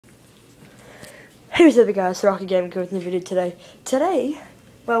Hey, what's up, guys? Rocky Gaming with a new video today.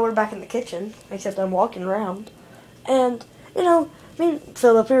 Well, we're back in the kitchen, except I'm walking around. And, me and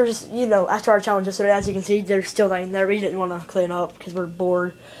Philip, we were just, after our challenge yesterday, as you can see, they're still laying there. We didn't want to clean up because we're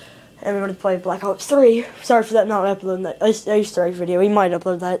bored. And we're going to play Black Ops 3. Sorry for that not uploading that Easter egg video. We might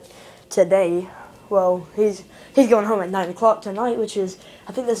upload that today. Well, he's going home at 9 o'clock tonight, which is,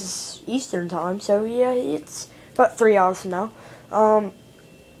 I think this is Eastern time. So, yeah, it's about 3 hours from now.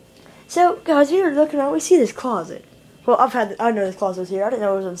 So, guys, here looking out, we see this closet. Well, I know this closet was here. I didn't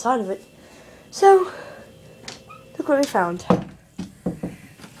know it was inside of it. So, look what we found.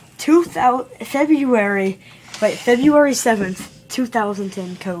 February 7th,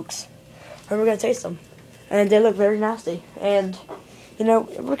 2010 Cokes. And we're gonna taste them, and they look very nasty. And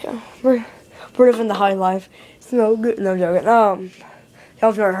we're living the high life. Smell good. No, I'm joking. Y'all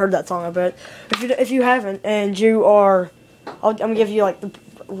have never heard that song, I bet. If you haven't, and you are, I'm gonna give you like the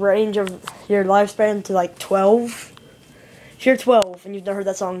range of your lifespan to like 12. If you're 12 and you've never heard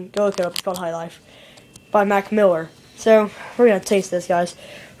that song, go look it up. It's called High Life by Mac Miller. So we're gonna taste this, guys.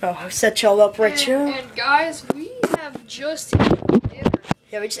 Oh, set y'all up right here. And guys, we have just eaten dinner.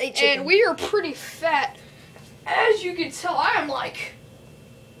 Yeah, we just ate chicken. And we are pretty fat. As you can tell, I am like,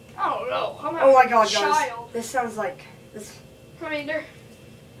 I don't know. I'm oh my god, child. guys. This sounds like this. I mean,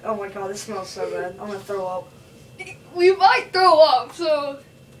 Oh my god, this smells so bad. I'm gonna throw up. We might throw up, so.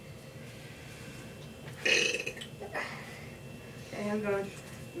 Okay, I'm going.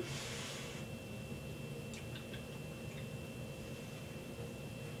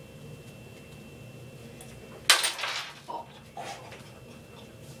 Oh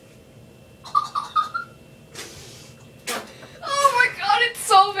my god, it's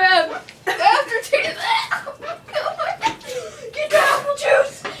so bad. After taking that, get the apple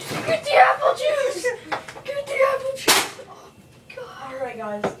juice. Get the apple juice. Get the apple juice. Oh god. Alright,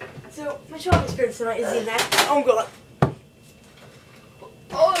 guys. So my shopping experience tonight is the nasty. Oh god.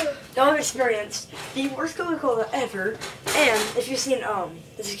 Y'all have experienced the worst Coca-Cola ever, and if you've seen,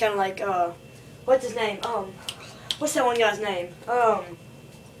 this is kind of like, what's his name, what's that one guy's name,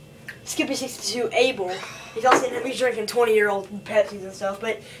 Skippy62 Abel. If y'all seen him, he's drinking 20-year-old Pepsis and stuff,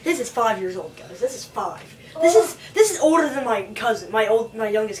 but this is 5 years old, guys. This is 5. This is older than my cousin, my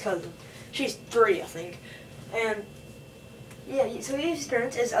youngest cousin. She's 3, I think, and yeah. So his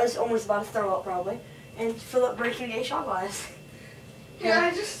experience is I was almost about to throw up probably, and Philip breaking a shot glass.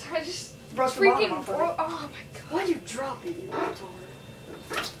 Yeah, I just Broke the freaking bottom off of it. broke. Oh my god. Why'd you drop it, you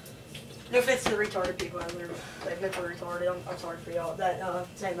retard? No offense to the retarded people out there. Like, mental retarded. I'm sorry for y'all that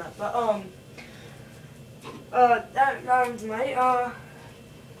saying that. But that tonight.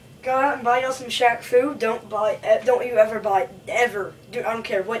 Go out and buy y'all some Shack food. Don't you ever buy ever. I don't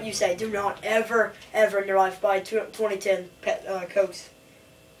care what you say. Do not ever in your life buy 2010 Cokes.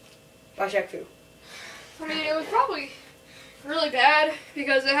 Buy Shack food. I mean, it was probably really bad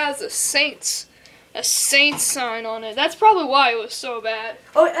because it has a Saints sign on it. That's probably why it was so bad.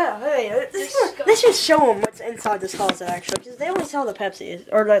 Oh yeah, hey, let's just show them what's inside this closet actually, because they only sell the Pepsi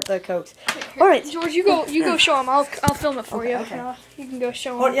or the Cokes. All right, George, you go show them. I'll film it for you. Okay. You can go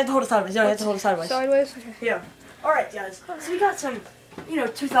show them. Oh, you have to hold it sideways. Yeah, you have to hold it sideways. Sideways. Okay. Yeah. All right, guys. So we got some,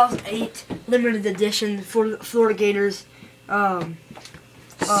 2008 limited edition Florida Gators,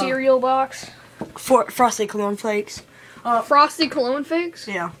 Cereal box. Frosted Cologne Flakes. Frosty Cologne Flakes?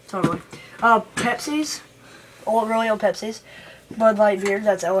 Yeah, totally. Pepsis. Really old Pepsis. Bud Light beer,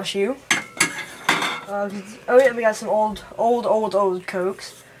 that's LSU. Oh yeah, we got some old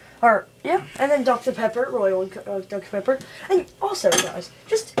Cokes. Yeah, and then Dr. Pepper, really old Dr. Pepper. And also, guys,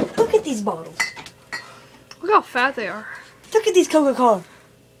 just look at these bottles. Look how fat they are. Look at these Coca-Cola.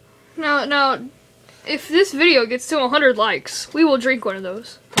 Now, if this video gets to 100 likes, we will drink one of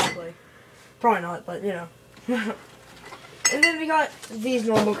those. Probably not, but And then we got these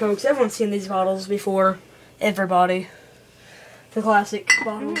normal Cokes. Everyone's seen these bottles before. Everybody. The classic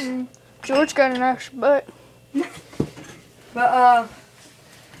bottles. George got an extra butt. But,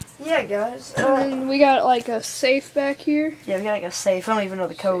 yeah, guys. And we got, like, a safe back here. Yeah, we got, like, a safe. I don't even know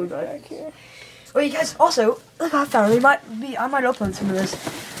the code, but... Back here. Oh, you guys, also, look, I found it. I might upload some of this.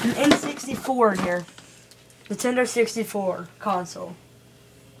 An N64 in here. Nintendo 64 console.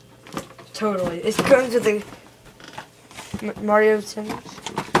 Totally. It comes with the Mario Tennis.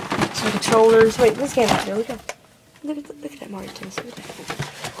 Some controllers. Wait, this game out here. Look at that Mario Tennis.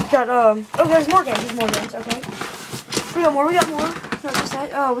 We got, oh, there's more games. There's more games, okay. We got more. Not just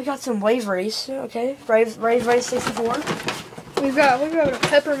that. Oh, we got some Wave Race, okay. Wave Race 64. We've got a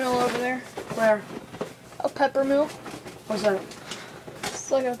pepper mill over there. Where? A pepper mill. What's that?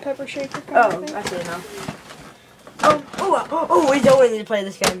 It's like a pepper shaker kind of thing. I see it now. Oh, we don't need to play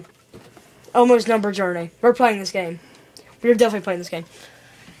this game. almost number journey. We're playing this game. We're definitely playing this game.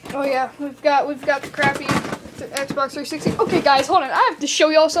 Oh yeah, we've got the crappy Xbox 360. Okay, guys, hold on. I have to show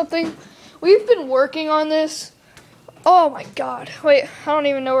y'all something. We've been working on this. Oh my God! Wait, I don't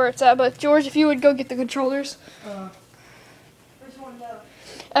even know where it's at. But George, if you would go get the controllers. Which one though?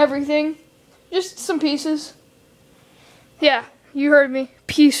 Everything, just some pieces. Yeah, you heard me.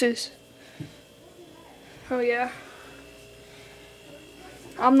 Pieces. Oh yeah.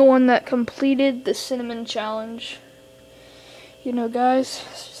 I'm the one that completed the cinnamon challenge. You know, guys,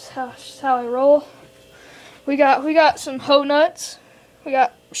 it's just how I roll. We got some Ho Nuts. We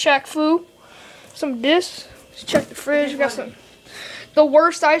got Shaq Fu. Some discs. Let's check the fridge. We got the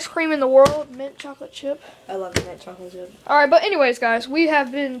worst ice cream in the world, mint chocolate chip. I love mint chocolate chip. All right, but anyways, guys, we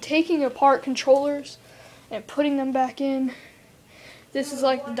have been taking apart controllers and putting them back in. This is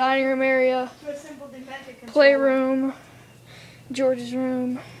like the dining room area, playroom, George's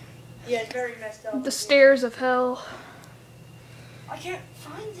room. Yeah, it's very messed up. The stairs of hell. I can't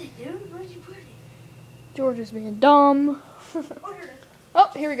find it, dude. Where'd you put it? George is being dumb. Oh, here it is.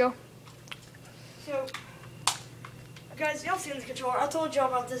 Oh, here we go. So, guys, y'all seen the controller? I told y'all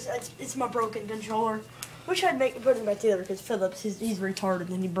about this. It's my broken controller. Wish I'd put it back together because Phillips, he's retarded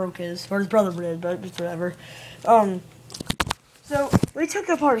and he broke his, or his brother did, but it's whatever. So we took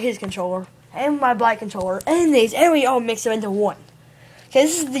apart his controller and my black controller and these, and we all mixed them into one. Okay,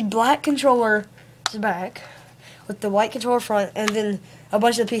 this is the black controller back with the white controller front, and then a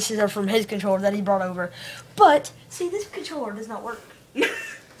bunch of the pieces are from his controller that he brought over. But see, this controller does not work.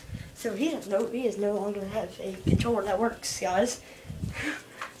 So he is no longer have a controller that works, guys.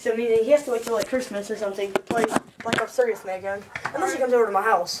 So meaning he has to wait till like Christmas or something to play like our Serious Man again, unless he comes over to my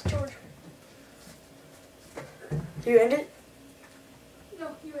house. George. Do you end it? No,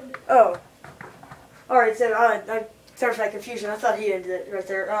 you ended. Oh. Alright, so I sorry for that confusion. I thought he ended it right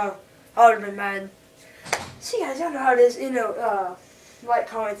there. I would have been mad. So guys, y'all know how it is. You know, like,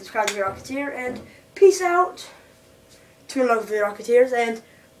 comment, subscribe to the Rocketeer, and peace out. Turn love to the Rocketeers, and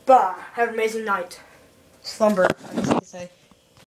bye. Have an amazing night. Slumber, I guess you could say.